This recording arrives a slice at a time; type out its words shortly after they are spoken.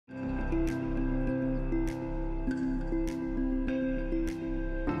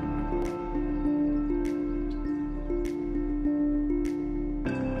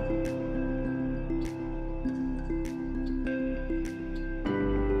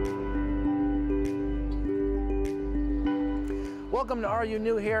Welcome to Are You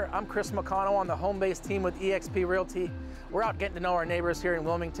New Here? I'm Chris McConnell on the home-based team with eXp Realty. We're out getting to know our neighbors here in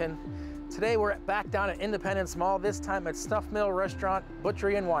Wilmington. Today we're back down at Independence Mall, this time at Snuff Mill Restaurant,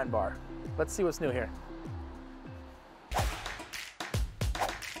 Butchery and Wine Bar. Let's see what's new here.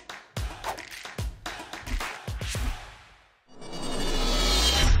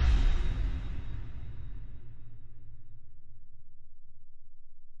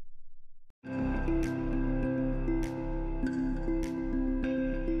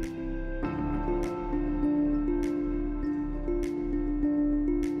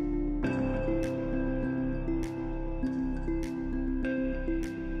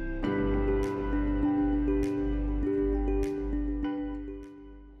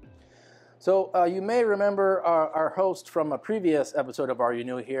 So you may remember our host from a previous episode of Are You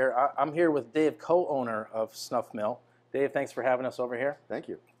New Here. I'm here with Dave, co-owner of Snuff Mill. Dave, thanks for having us over here. Thank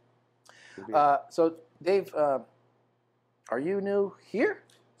you. So Dave, are you new here?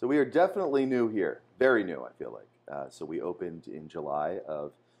 So we are definitely new here. Very new, I feel like. So we opened in July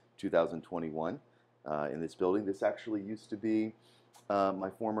of 2021 in this building. This actually used to be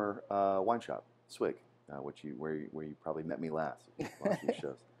my former wine shop, Swig, where you probably met me last watching the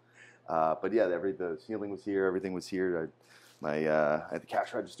shows. But yeah, the ceiling was here, everything was here. I had the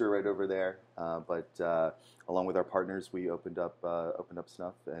cash register right over there. But along with our partners, we opened up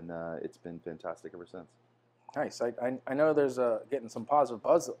Snuff, and it's been fantastic ever since. Nice. I know there's getting some positive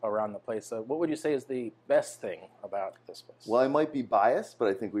buzz around the place. What would you say is the best thing about this place? Well, I might be biased, but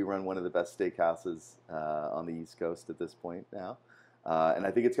I think we run one of the best steakhouses on the East Coast at this point now, and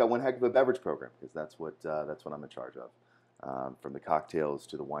I think it's got one heck of a beverage program because that's what I'm in charge of. From the cocktails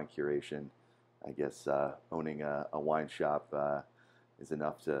to the wine curation, I guess owning a wine shop is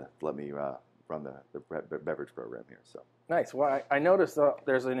enough to let me run the beverage program here. So nice. Well, I noticed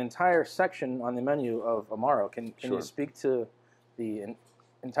there's an entire section on the menu of Amaro. Can Sure. you speak to the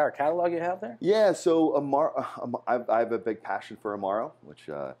entire catalog you have there? Yeah. So Amaro, I have a big passion for Amaro, which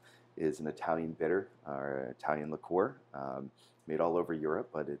is an Italian bitter or Italian liqueur made all over Europe,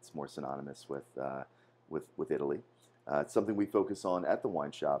 but it's more synonymous with Italy. It's something we focus on at the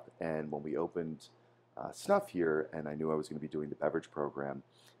wine shop, and when we opened Snuff here, and I knew I was going to be doing the beverage program,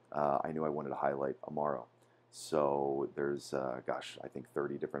 I knew I wanted to highlight Amaro. So there's, I think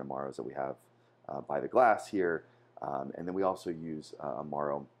 30 different Amaros that we have by the glass here, and then we also use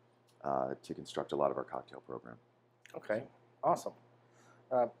Amaro to construct a lot of our cocktail program. Okay, awesome.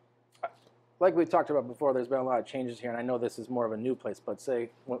 Like we talked about before, there's been a lot of changes here, and I know this is more of a new place, but say,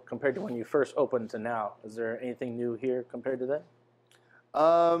 compared to when you first opened to now, is there anything new here compared to that?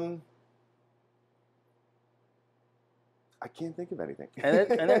 I can't think of anything. And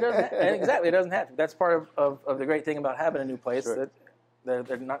exactly, it doesn't have to. That's part of the great thing about having a new place, Sure. that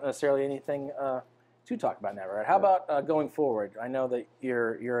there's not necessarily anything to talk about now, right? How about going forward? I know that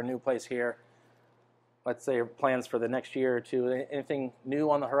you're a new place here. Let's say plans for the next year or two. Anything new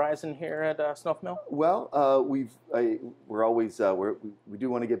on the horizon here at Snuff Mill? Well, we do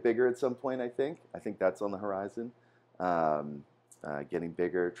want to get bigger at some point. I think that's on the horizon. Getting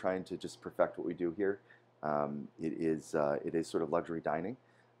bigger, trying to just perfect what we do here. It is sort of luxury dining,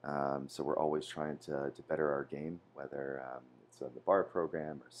 so we're always trying to better our game, whether it's on the bar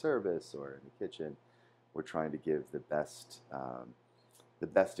program or service or in the kitchen. We're trying to give the best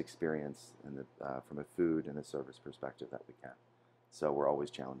experience from a food and a service perspective that we can. So we're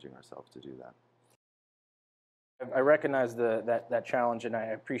always challenging ourselves to do that. I recognize that challenge, and I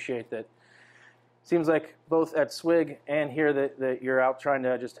appreciate that. Seems like both at Swig and here that you're out trying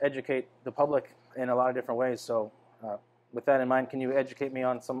to just educate the public in a lot of different ways. So with that in mind, can you educate me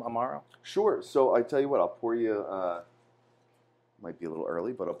on some Amaro? Sure. So I tell you what, I'll pour you, might be a little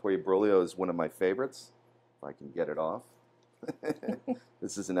early, but I'll pour you Broglio is one of my favorites, if I can get it off.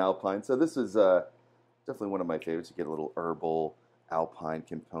 This is an Alpine. So this is definitely one of my favorites. You get a little herbal Alpine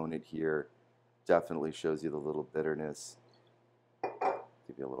component here. Definitely shows you the little bitterness.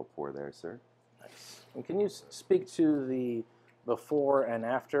 Give you a little pour there, sir. Nice. And can you speak to the before and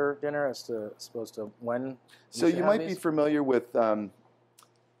after dinner as to when? So you might be familiar with the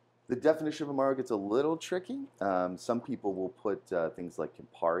definition of Amaro gets a little tricky. Some people will put things like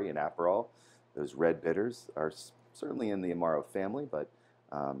Campari and Aperol. Those red bitters are certainly in the Amaro family, but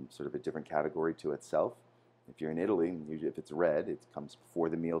sort of a different category to itself. If you're in Italy, usually if it's red, it comes before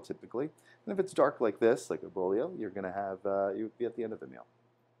the meal typically. And if it's dark like this, like a Broglio, you're going to have, you'd be at the end of the meal.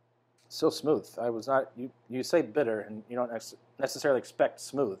 So smooth. You say bitter, and you don't necessarily expect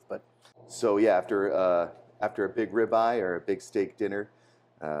smooth, but. So yeah, after a big ribeye or a big steak dinner,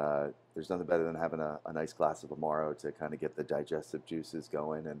 there's nothing better than having a nice glass of Amaro to kind of get the digestive juices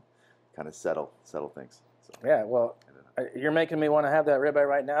going and kind of settle things. So, yeah, well, You're making me want to have that ribeye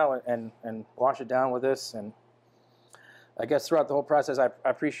right now and wash it down with this. And I guess throughout the whole process, I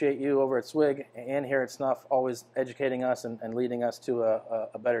appreciate you over at Swig and here at Snuff always educating us and leading us to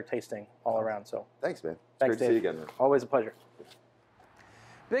a better tasting all around. So thanks, man. Thanks, Great Dave. to see you again, man. Always a pleasure.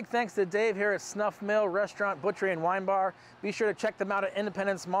 Big thanks to Dave here at Snuff Mill Restaurant, Butchery and Wine Bar. Be sure to check them out at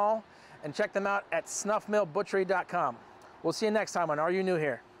Independence Mall and check them out at snuffmillbutchery.com. We'll see you next time on Are You New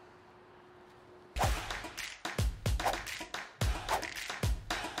Here?